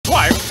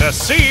to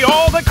see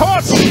all the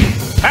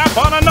courses. Tap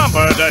on a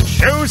number to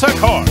choose a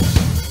course.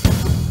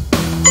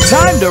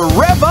 Time to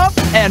rev up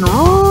and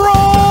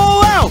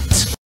roll out!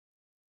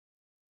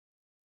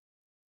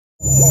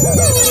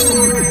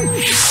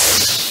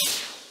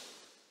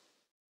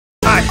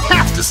 I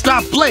have to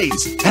stop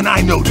Blaze, and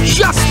I know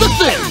just the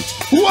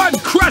thing! One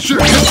crusher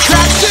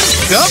contraption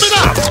coming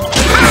up!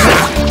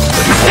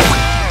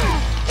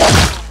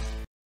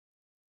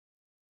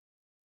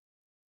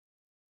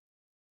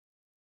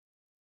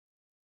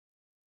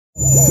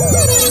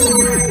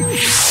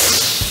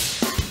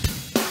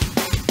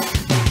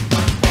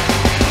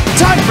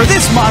 Time for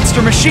this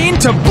monster machine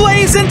to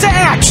blaze into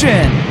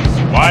action!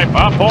 Swipe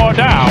up or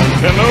down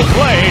to move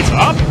Blaze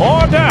up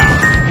or down.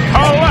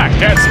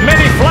 Collect as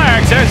many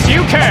flags as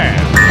you can.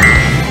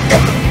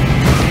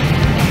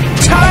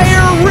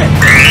 Tire rip!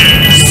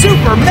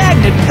 Super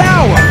magnet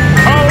power!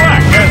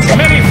 Collect as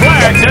many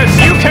flags as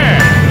you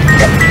can.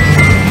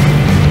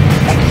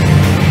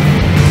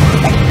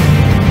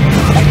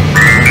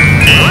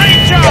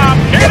 Great job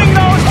getting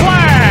those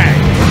flags!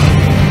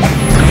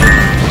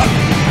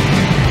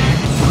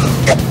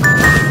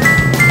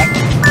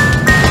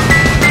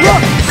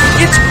 Look!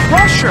 It's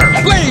Crusher!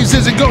 Blaze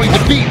isn't going to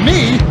beat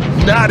me,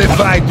 not if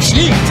I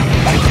cheat!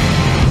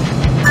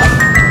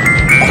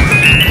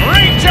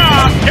 Great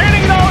job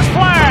getting those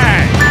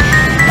flags!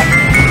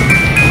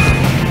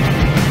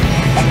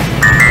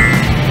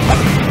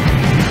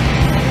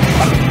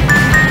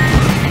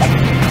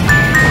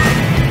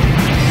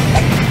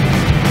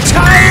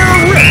 Tire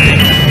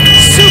ripping!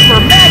 Super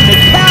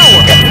magnet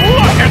power!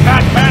 Look at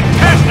that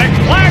fantastic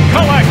flag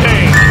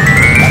collecting!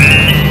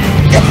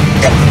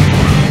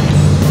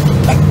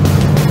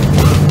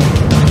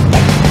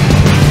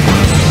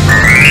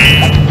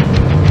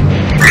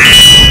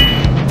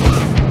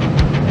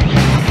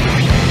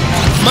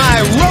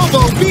 My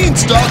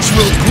Robo-Beanstalks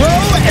will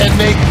grow and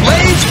make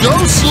Blaze go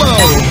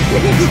slow!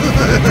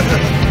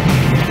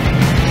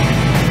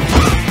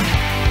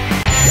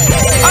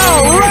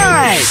 All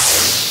right!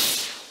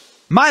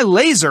 My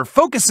laser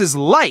focuses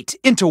light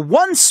into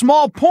one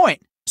small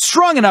point,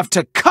 strong enough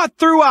to cut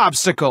through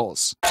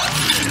obstacles. All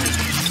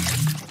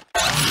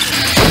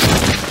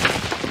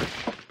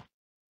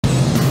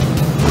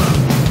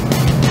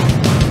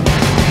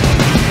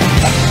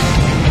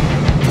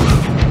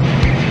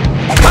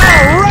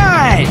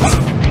right!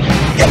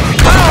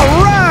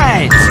 All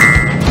right!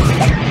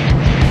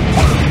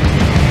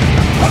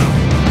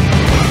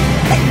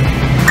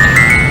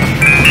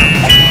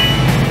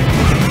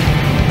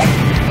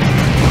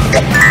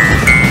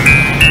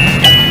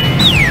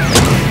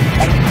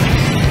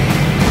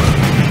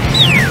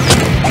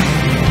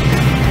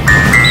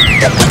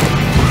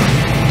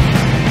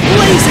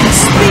 Blazing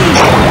speed,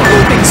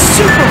 moving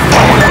super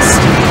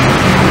fast.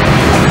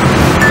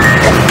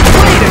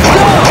 Way to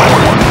go!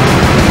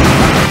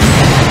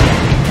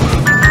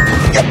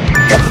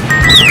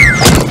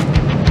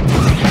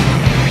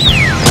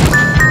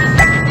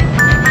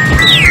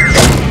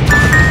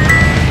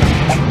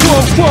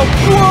 Whoa, whoa,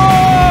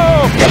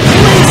 whoa!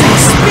 Blazing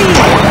speed,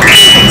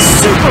 moving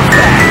super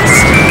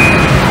fast.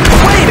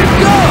 Way to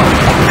go!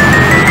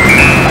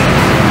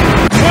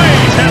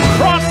 Blaze has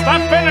crossed the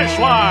finish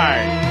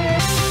line!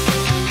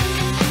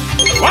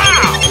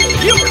 Wow!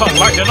 You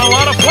collected a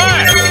lot of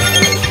flags!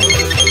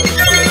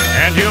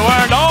 And you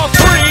earned all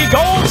 3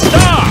 gold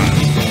stars!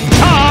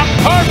 Top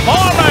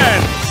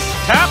performance!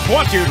 Tap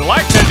what you'd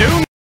like to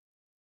do.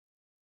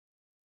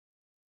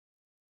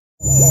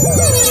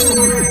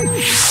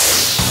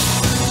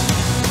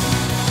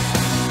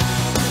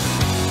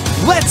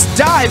 Let's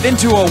dive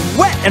into a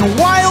wet and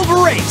wild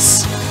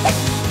race!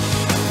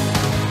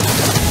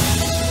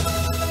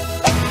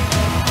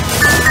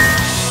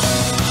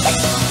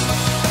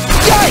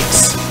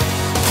 Yikes!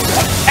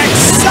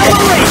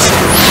 Acceleration!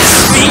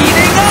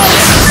 Speeding up!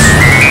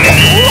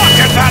 Look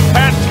at that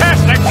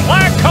fantastic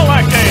flag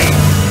collecting!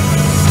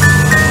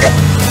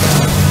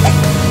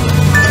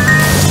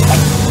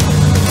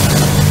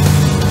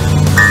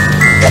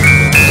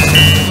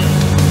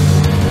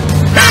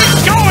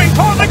 He's going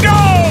for the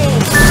goal!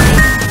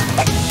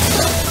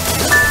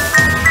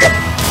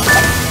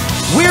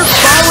 We're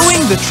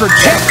following the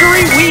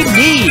trajectory we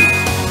need!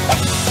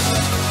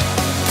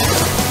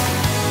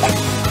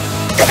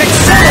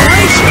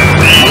 Acceleration!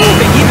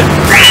 Moving even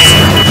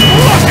faster!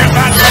 Look at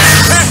that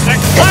fantastic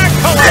flag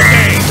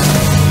collecting!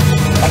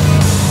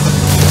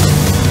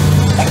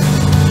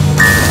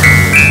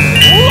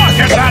 Look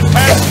at that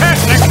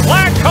fantastic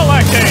flag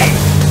collecting!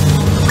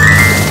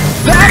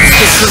 That's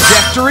the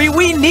trajectory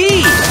we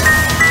need!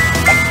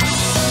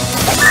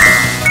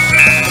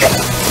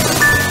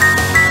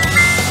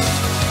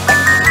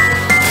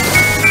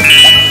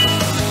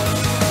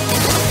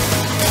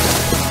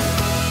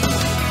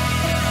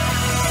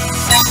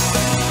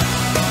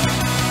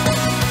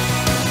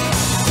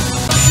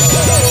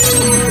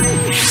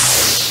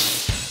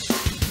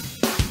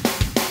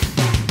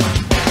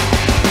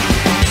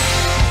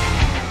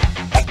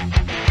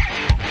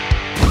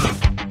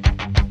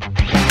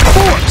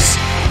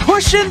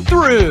 Pushing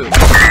through!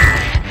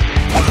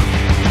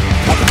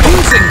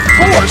 Using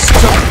force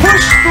to push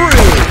push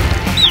through.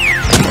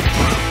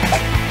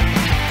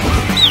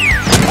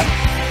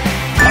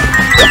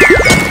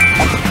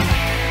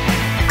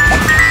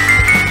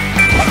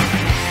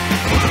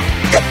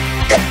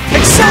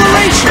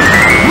 Acceleration!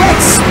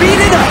 Let's speed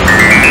it up!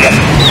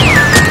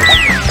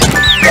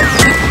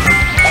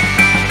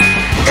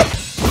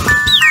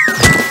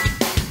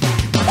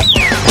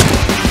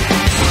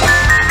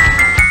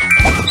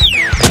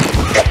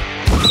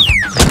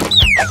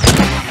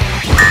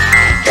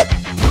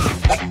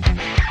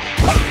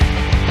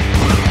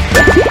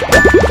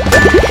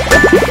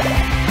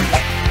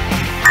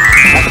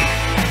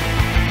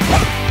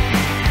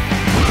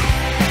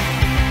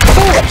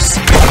 Force!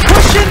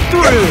 Pushing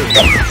through!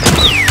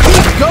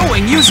 Keep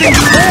going using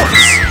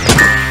force!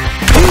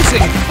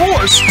 Using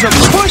force to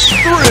push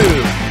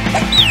through!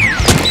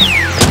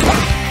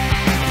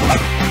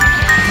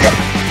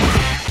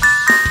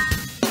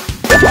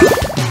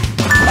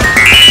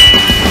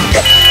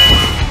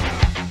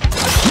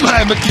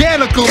 My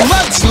mechanical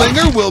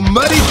mudslinger will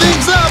muddy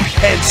things up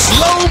and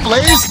slow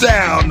Blaze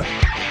down.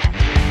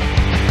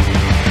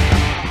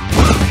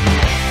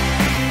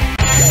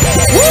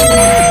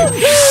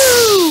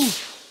 Woo-hoo!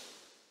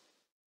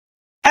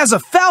 As a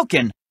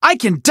falcon, I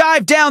can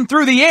dive down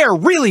through the air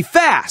really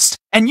fast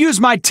and use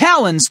my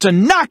talons to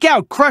knock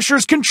out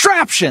Crusher's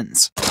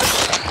contraptions.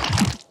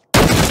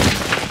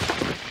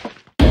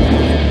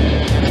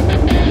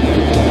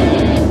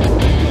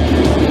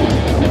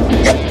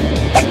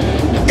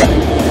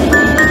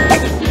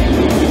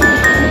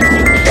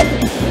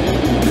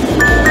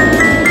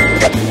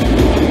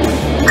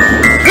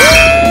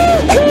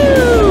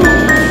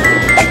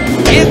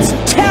 It's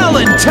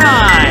talon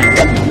time!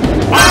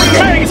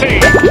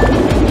 Amazing!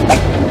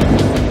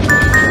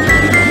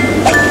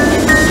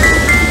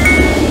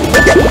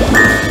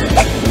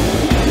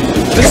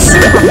 The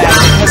Super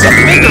Magnet has a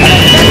bigger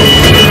magnetic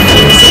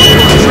field, so it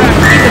will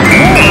attract even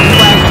more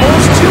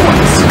flagpoles to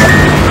us.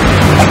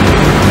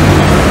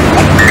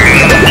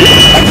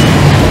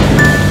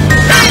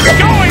 It's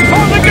going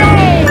for the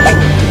goal!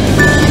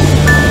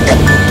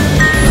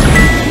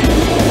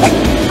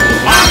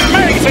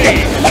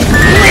 Amazing!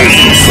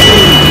 Blazing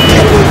speed,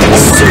 moving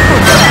super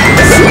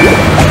fast.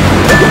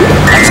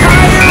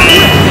 Tire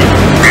lifted,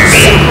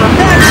 Super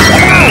Magnet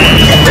power.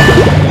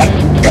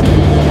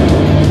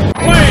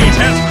 Blaze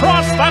has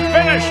crossed the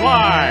finish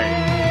line!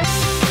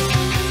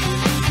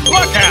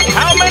 Look at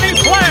how many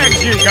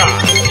flags you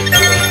got!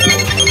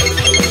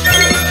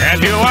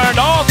 And you earned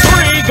all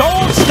 3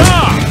 gold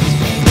stars!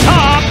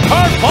 Top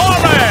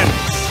performance!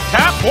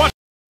 Tap what?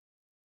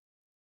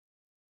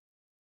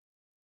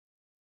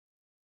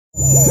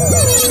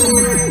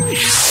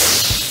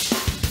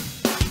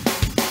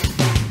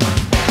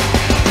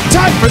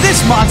 Time for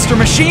this monster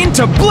machine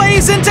to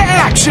blaze into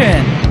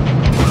action!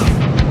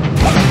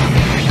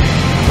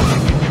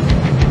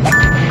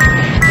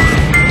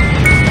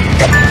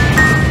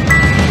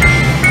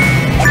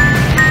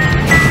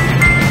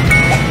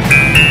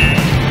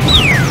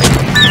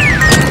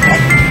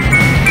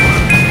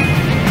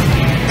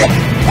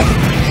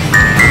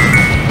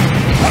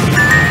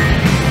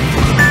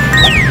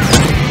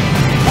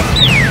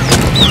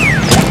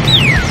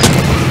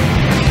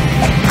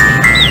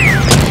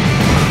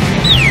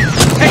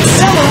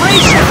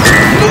 Acceleration!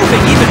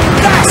 Moving even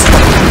faster!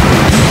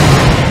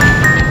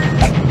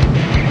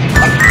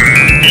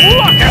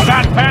 Look at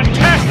that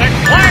fantastic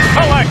flag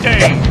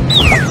collecting!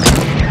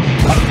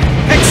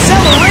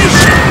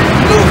 Acceleration!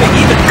 Moving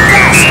even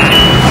faster!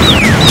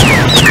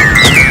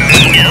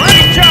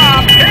 Great job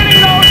getting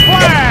those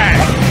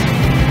flags!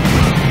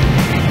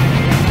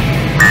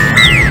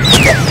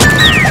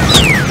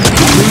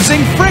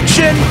 Losing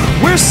friction!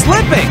 We're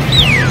slipping!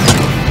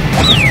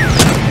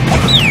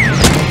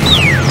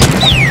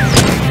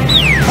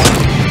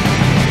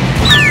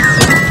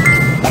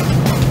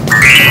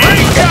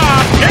 Great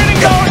job getting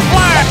those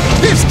flags!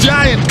 This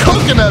giant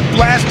coconut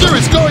blaster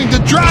is going to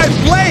drive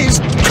Blaze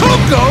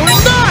cocoa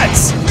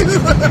nuts!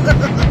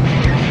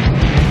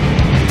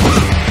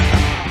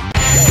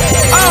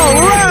 All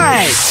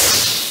right!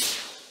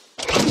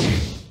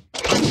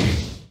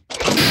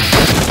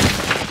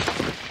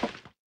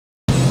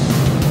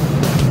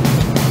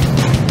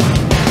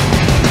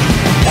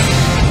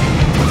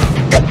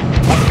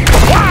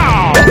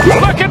 Wow!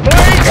 Look at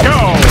Blaze go!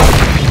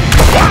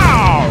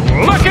 Wow!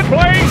 Look at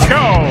Blaze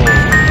go!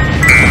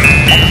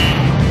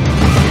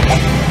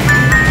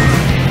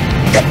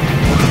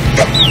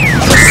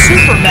 The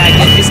Super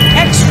Magnet is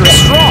extra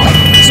strong,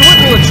 so it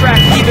will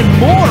attract even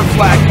more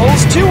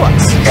flagpoles to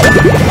us.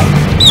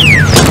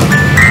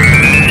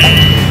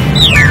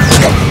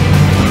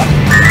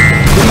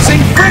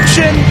 Losing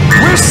friction,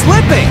 we're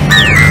slipping.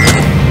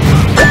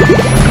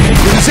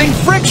 Losing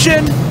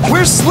friction,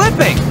 we're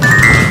slipping.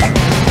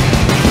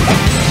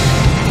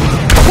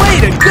 Way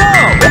to go!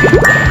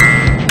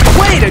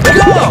 Way to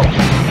go!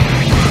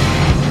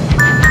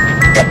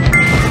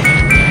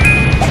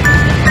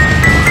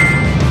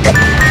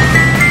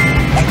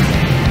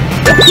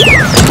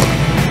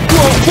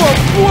 Whoa, whoa,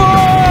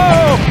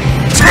 whoa!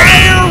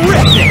 Tire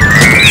ripping!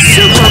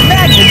 Super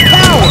Magnet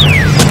power!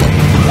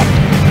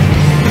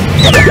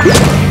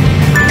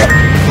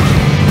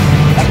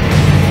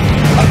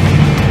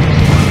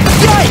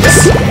 Yikes!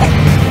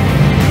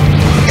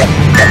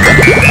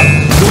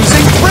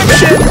 Losing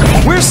friction!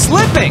 We're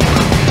slipping!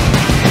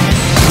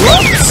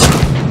 Whoops!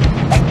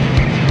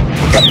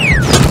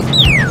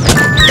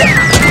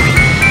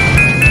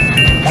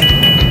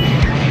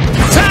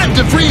 Time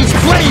to freeze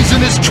Blaze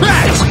in his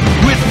tracks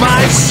with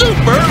my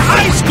super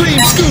ice cream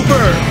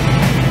scooper!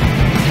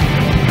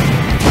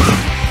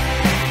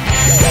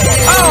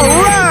 All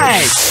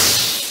right!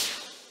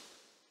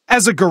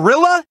 As a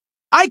gorilla,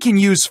 I can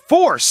use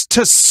force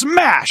to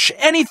smash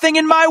anything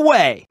in my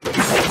way.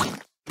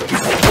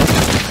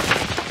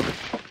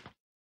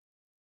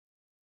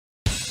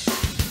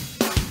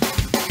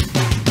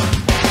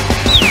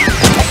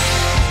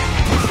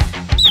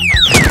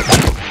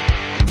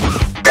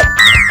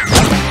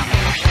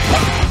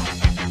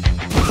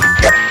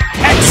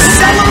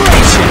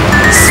 Acceleration!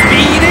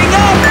 Speeding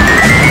up!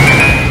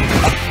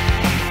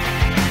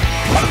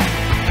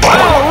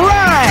 All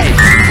right!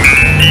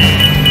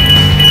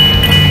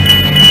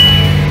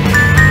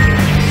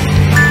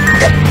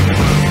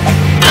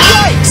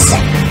 Yikes!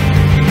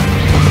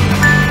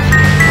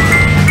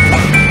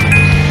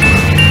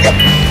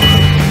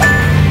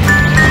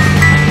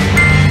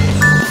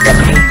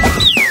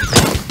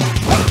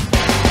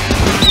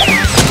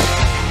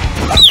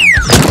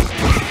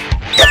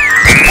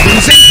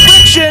 Losing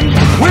friction!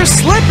 We're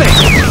slipping!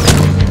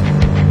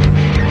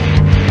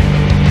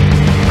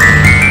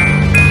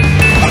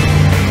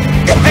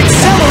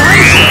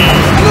 Acceleration!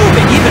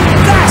 Moving even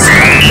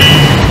faster!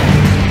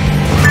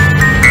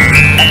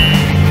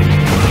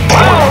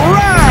 All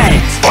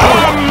right!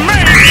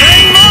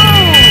 Amazing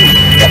move!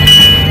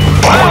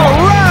 All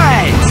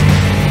right!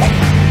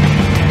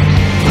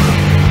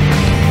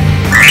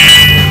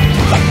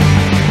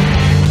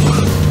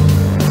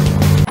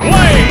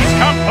 Blaze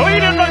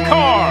completed the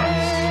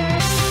course!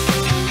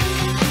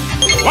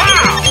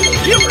 Wow!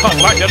 You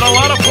collected a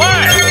lot of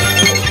flags!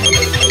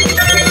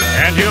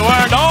 And you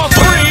earned all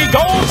 3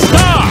 gold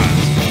stars!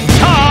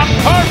 Top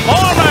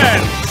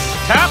performance!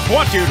 Tap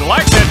what you'd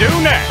like to do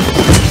next.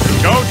 To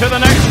go to the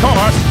next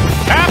course,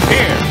 tap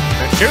here.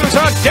 To choose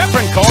a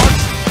different course,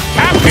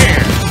 tap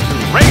here.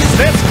 To race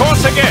this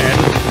course again,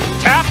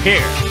 tap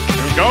here.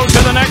 To go to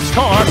the next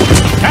course,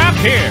 tap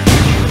here.